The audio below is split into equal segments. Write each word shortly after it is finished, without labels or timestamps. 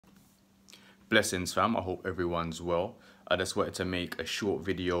Blessings fam, I hope everyone's well. I just wanted to make a short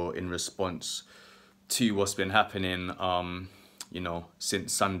video in response to what's been happening,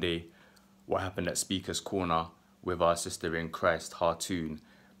 since Sunday, what happened at Speaker's Corner with our sister in Christ, Hatun,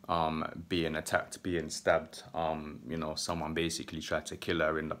 being attacked, being stabbed. Someone basically tried to kill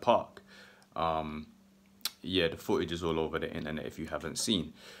her in the park. Yeah, the footage is all over the internet if you haven't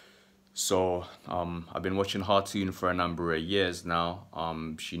seen. So I've been watching Hatun for a number of years now.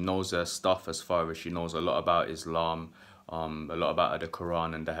 She knows her stuff as far as she knows a lot about Islam, a lot about the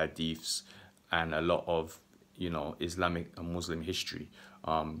Quran and the Hadiths, and a lot of, Islamic and Muslim history.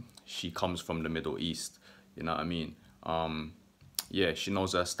 She comes from the Middle East, you know what I mean? Yeah, she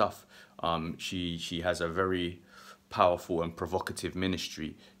knows her stuff. She has a very powerful and provocative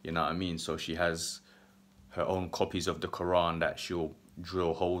ministry, you know what I mean? So she has her own copies of the Quran that she'll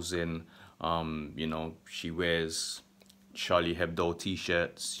drill holes in. She wears Charlie Hebdo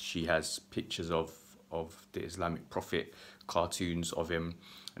t-shirts. She has pictures of the Islamic Prophet, cartoons of him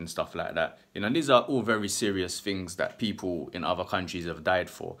and stuff like that. These are all very serious things that people in other countries have died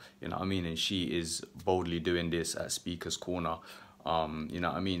for, you know what I mean? And she is boldly doing this at Speaker's Corner, you know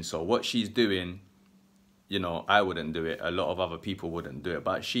what I mean? So what she's doing, I wouldn't do it. A lot of other people wouldn't do it,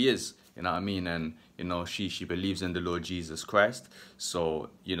 but she is, you know what I mean? And, she believes in the Lord Jesus Christ.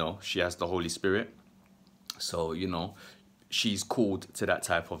 So, she has the Holy Spirit. So, she's called to that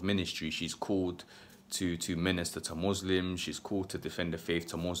type of ministry. She's called to minister to Muslims. She's called to defend the faith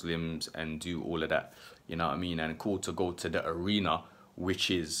to Muslims and do all of that, you know what I mean? And called to go to the arena, which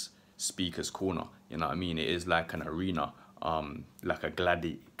is Speaker's Corner, you know what I mean? It is like an arena, like a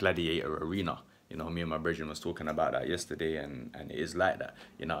gladiator arena. Me and my brethren was talking about that yesterday, and it is like that,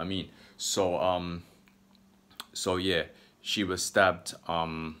 you know what I mean? So yeah, she was stabbed,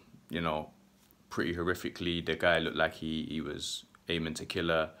 pretty horrifically. The guy looked like he was aiming to kill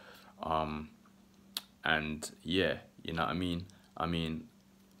her, and yeah, you know what I mean?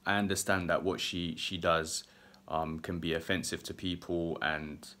 I understand that what she does can be offensive to people,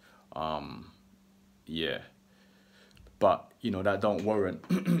 and yeah, but that don't warrant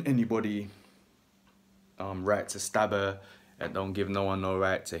anybody right to stab her. It don't give no one no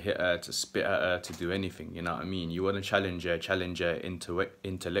right to hit her, to spit at her, to do anything, you know what I mean? You want to challenge her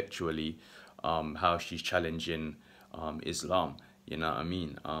intellectually, how she's challenging Islam, you know what I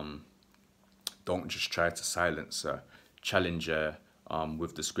mean? Don't just try to silence her. Challenge her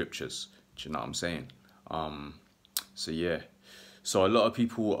with the scriptures, do you know what I'm saying? So yeah, so a lot of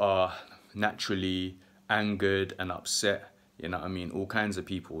people are naturally angered and upset, you know what I mean? All kinds of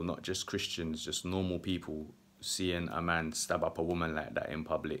people, not just Christians, just normal people, seeing a man stab up a woman like that in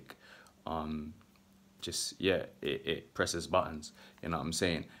public. It presses buttons, you know what I'm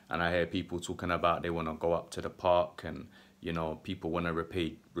saying? And I hear people talking about they want to go up to the park, and people want to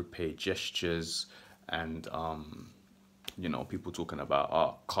repay gestures, and people talking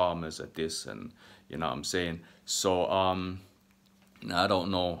about karmas at this, and you know what I'm saying? So I don't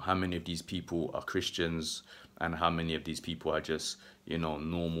know how many of these people are Christians and how many of these people are just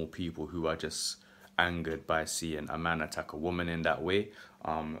normal people who are just angered by seeing a man attack a woman in that way.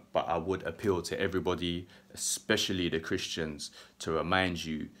 But I would appeal to everybody, especially the Christians, to remind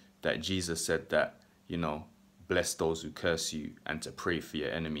you that Jesus said that, bless those who curse you and to pray for your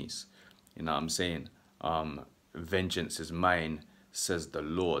enemies. You know what I'm saying? Vengeance is mine, says the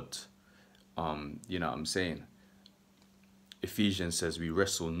Lord. You know what I'm saying? Ephesians says we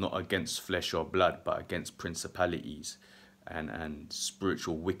wrestle not against flesh or blood, but against principalities and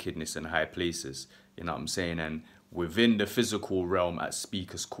spiritual wickedness in high places. You know what I'm saying? And within the physical realm at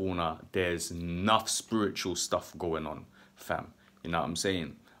Speaker's Corner, there's enough spiritual stuff going on, fam. You know what I'm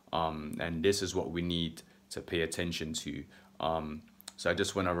saying? And this is what we need to pay attention to. So I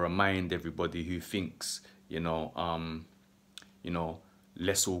just want to remind everybody who thinks, let's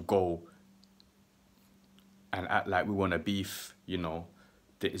all go and act like we want to beef, the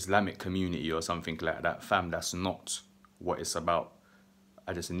Islamic community or something like that. Fam, that's not what it's about.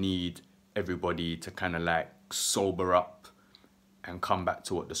 I just need everybody to kind of like sober up and come back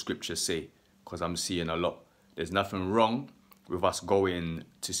to what the scriptures say, because I'm seeing a lot. There's nothing wrong with us going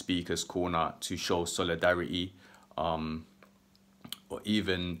to Speaker's Corner to show solidarity, or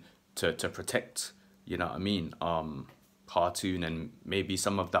even to protect, you know what I mean, Hatun and maybe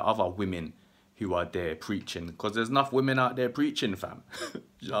some of the other women who are there preaching, because there's enough women out there preaching, fam.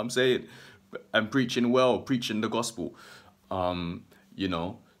 You know what I'm saying? And preaching well, preaching the gospel.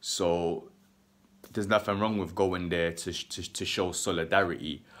 So there's nothing wrong with going there to show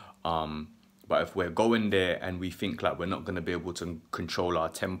solidarity. But if we're going there and we think like we're not going to be able to control our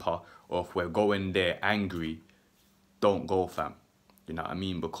temper, or if we're going there angry, don't go, fam. You know what I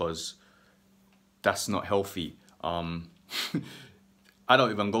mean? Because that's not healthy. I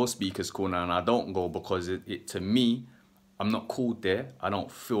don't even go Speakers Corner, and I don't go because it to me, I'm not called there. I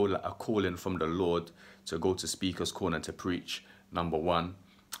don't feel like a calling from the Lord to go to Speakers Corner to preach, number one.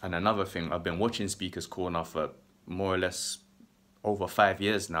 And another thing, I've been watching Speakers Corner for more or less over 5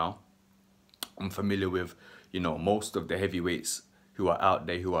 years now. I'm familiar with, you know, most of the heavyweights who are out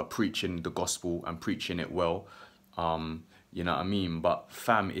there who are preaching the gospel and preaching it well. You know what I mean? But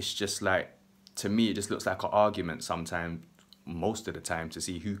fam, it's just like, to me, it just looks like an argument sometimes, most of the time, to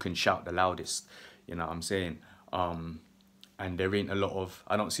see who can shout the loudest. You know what I'm saying? And there ain't a lot of,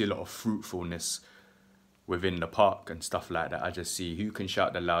 I don't see a lot of fruitfulness within the park and stuff like that. I just see who can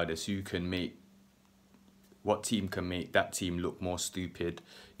shout the loudest, who can make, what team can make that team look more stupid.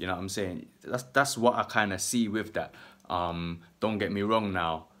 You know what I'm saying? That's what I kind of see with that. Don't get me wrong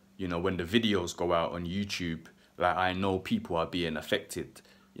now, you know, when the videos go out on YouTube, like, I know people are being affected.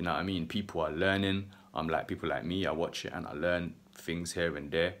 You know what I mean? People are learning. Like people like me, I watch it and I learn things here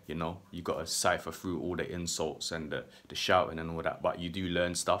and there. You know, you got to cipher through all the insults and the shouting and all that, but you do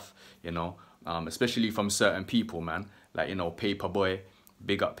learn stuff, you know, especially from certain people, man. Like, you know, Paperboy,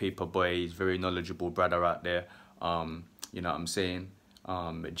 big up Paperboy, he's a very knowledgeable brother out there. You know what I'm saying?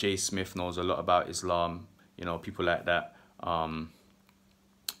 Jay Smith knows a lot about Islam, you know, people like that.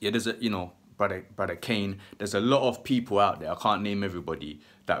 Yeah, there's a, you know, brother Kane, there's a lot of people out there, I can't name everybody,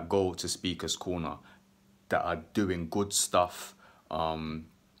 that go to Speakers Corner that are doing good stuff,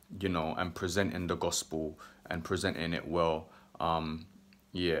 you know, and presenting the gospel and presenting it well.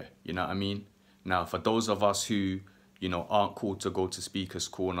 Yeah, you know what I mean? Now, for those of us who, you know, aren't called to go to Speakers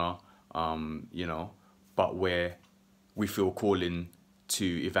Corner, you know, but where we feel calling to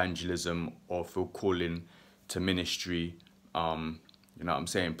evangelism or feel calling to ministry, you know what I'm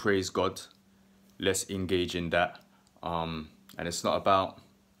saying? Praise God. Let's engage in that. And it's not about,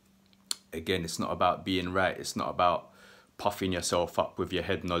 again, it's not about being right. It's not about puffing yourself up with your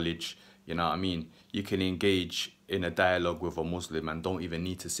head knowledge. You know what I mean? You can engage in a dialogue with a Muslim and don't even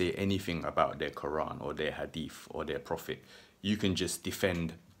need to say anything about their Quran or their Hadith or their Prophet. You can just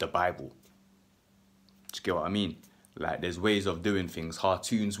defend the Bible. Do you get what I mean? Like, there's ways of doing things.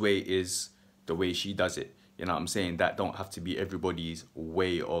 Hatun's way is the way she does it. You know what I'm saying? That don't have to be everybody's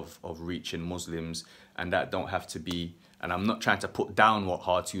way of reaching Muslims, and that don't have to be, and I'm not trying to put down what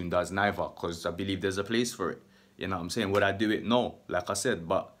Hatun does neither, because I believe there's a place for it. You know what I'm saying? Would I do it? No, like I said,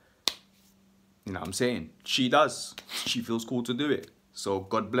 but you know what I'm saying? She does. She feels cool to do it. So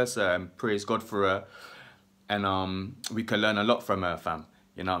God bless her and praise God for her. And we can learn a lot from her, fam.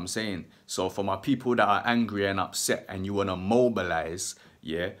 You know what I'm saying? So for my people that are angry and upset and you want to mobilize,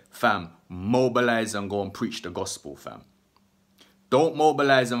 yeah, fam, mobilize and go and preach the gospel, fam. Don't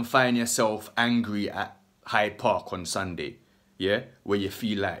mobilize and find yourself angry at Hyde Park on Sunday, yeah, where you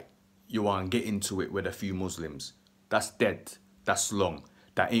feel like you want to get into it with a few Muslims. That's dead. That's long.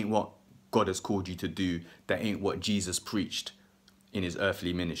 That ain't what God has called you to do. That ain't what Jesus preached in his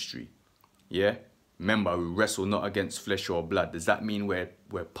earthly ministry, yeah? Remember, we wrestle not against flesh or blood. Does that mean we're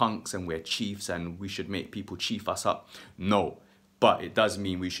punks and we're chiefs and we should make people chief us up? No. But it does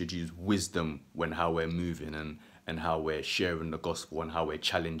mean we should use wisdom when how we're moving and how we're sharing the gospel and how we're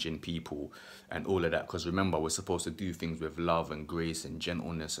challenging people and all of that. Because remember, we're supposed to do things with love and grace and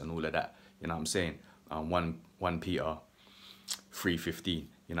gentleness and all of that. You know what I'm saying? 1 Peter 3:15.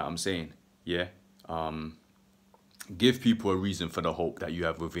 You know what I'm saying? Yeah. Give people a reason for the hope that you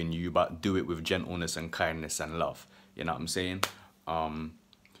have within you, but do it with gentleness and kindness and love. You know what I'm saying?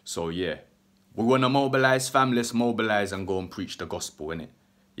 So yeah, we want to mobilize, fam. Let's mobilize and go and preach the gospel, innit?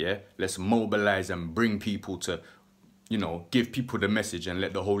 Yeah, let's mobilize and bring people to, you know, give people the message and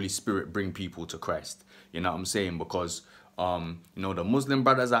let the Holy Spirit bring people to Christ. You know what I'm saying? Because, you know, the Muslim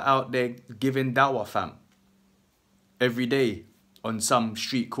brothers are out there giving dawah, fam, every day on some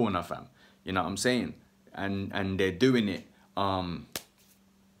street corner, fam. You know what I'm saying? And they're doing it a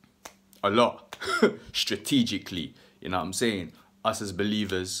lot strategically. You know what I'm saying? Us as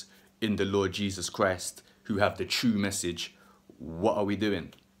believers in the Lord Jesus Christ who have the true message, what are we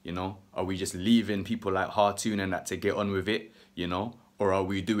doing? You know, are we just leaving people like Hatun and that to get on with it, you know? Or are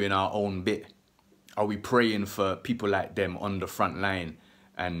we doing our own bit? Are we praying for people like them on the front line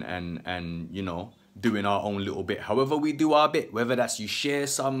and you know, doing our own little bit? However we do our bit, whether that's you share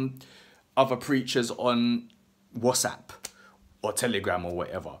some other preachers on WhatsApp or Telegram or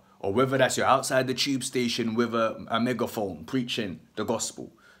whatever, or whether that's you're outside the tube station with a megaphone preaching the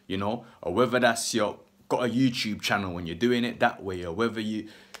gospel, you know, or whether that's you're got a YouTube channel and you're doing it that way, or whether you,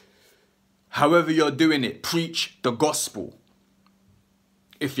 however you're doing it, preach the gospel.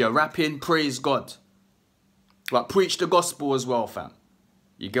 If you're rapping, praise God, but preach the gospel as well, fam.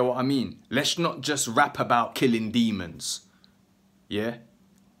 You get what I mean? Let's not just rap about killing demons. Yeah?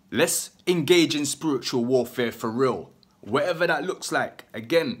 Let's engage in spiritual warfare for real. Whatever that looks like.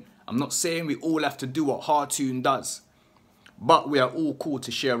 Again, I'm not saying we all have to do what Hatun does. But we are all called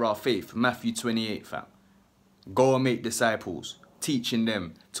to share our faith. Matthew 28, fam. Go and make disciples, teaching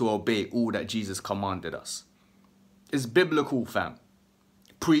them to obey all that Jesus commanded us. It's biblical, fam.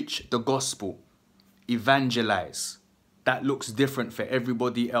 Preach the gospel. Evangelize. That looks different for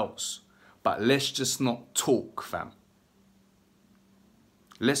everybody else. But let's just not talk, fam.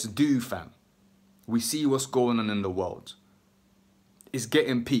 Let's do, fam. We see what's going on in the world. It's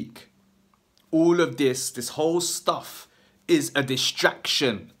getting peak. All of this whole stuff is a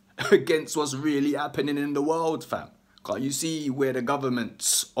distraction against what's really happening in the world, fam. Can't you see where the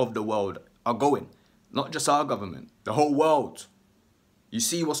governments of the world are going? Not just our government, the whole world. You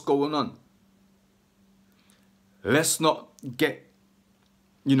see what's going on. Let's not get,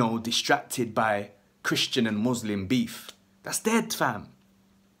 distracted by Christian and Muslim beef. That's dead, fam.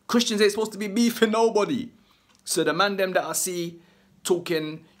 Christians ain't supposed to be beefing nobody. So the man them that I see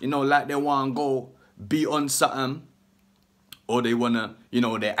talking, like they want to go be on something, or they want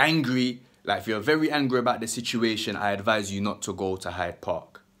to, they're angry. Like, if you're very angry about the situation, I advise you not to go to Hyde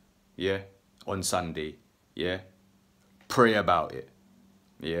Park, yeah, on Sunday, yeah. Pray about it,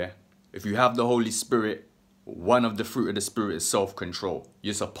 yeah. If you have the Holy Spirit, one of the fruit of the Spirit is self-control.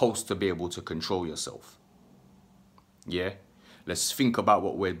 You're supposed to be able to control yourself, yeah. Let's think about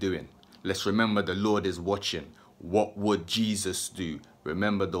what we're doing. Let's remember the Lord is watching. What would Jesus do?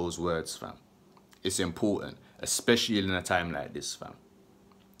 Remember those words, fam. It's important, especially in a time like this, fam.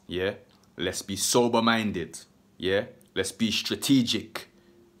 Yeah? Let's be sober-minded. Yeah? Let's be strategic.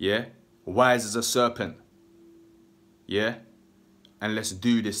 Yeah? Wise as a serpent. Yeah? And let's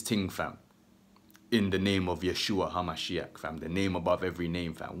do this thing, fam. In the name of Yeshua HaMashiach, fam. The name above every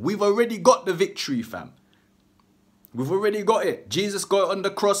name, fam. We've already got the victory, fam. We've already got it. Jesus got it on the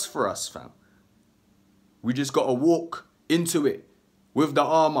cross for us, fam. We just got to walk into it with the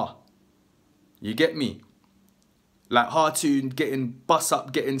armor. You get me? Like Hatun getting bust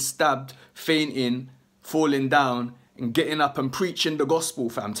up, getting stabbed, fainting, falling down, and getting up and preaching the gospel,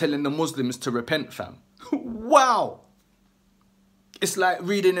 fam. Telling the Muslims to repent, fam. Wow! It's like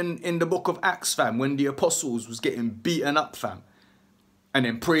reading in the book of Acts, fam, when the apostles was getting beaten up, fam. And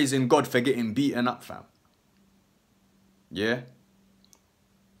then praising God for getting beaten up, fam. Yeah?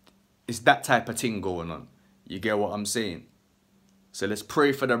 It's that type of thing going on. You get what I'm saying? So let's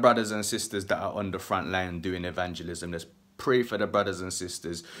pray for the brothers and sisters that are on the front line doing evangelism. Let's pray for the brothers and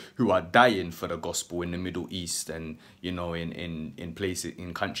sisters who are dying for the gospel in the Middle East and, in places,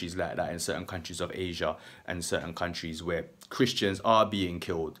 in countries like that, in certain countries of Asia and certain countries where Christians are being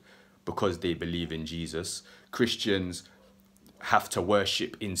killed because they believe in Jesus. Christians have to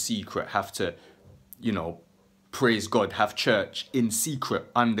worship in secret, have to, praise God, have church in secret,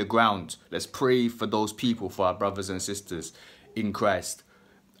 underground. Let's pray for those people, for our brothers and sisters in Christ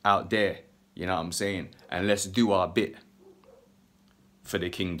out there. You know what I'm saying? And let's do our bit for the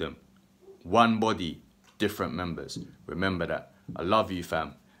kingdom. One body, different members. Remember that. I love you,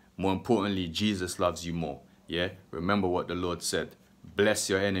 fam. More importantly, Jesus loves you more. Yeah? Remember what the Lord said. Bless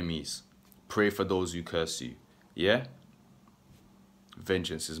your enemies. Pray for those who curse you. Yeah?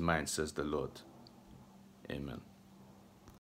 Vengeance is mine, says the Lord. Amen.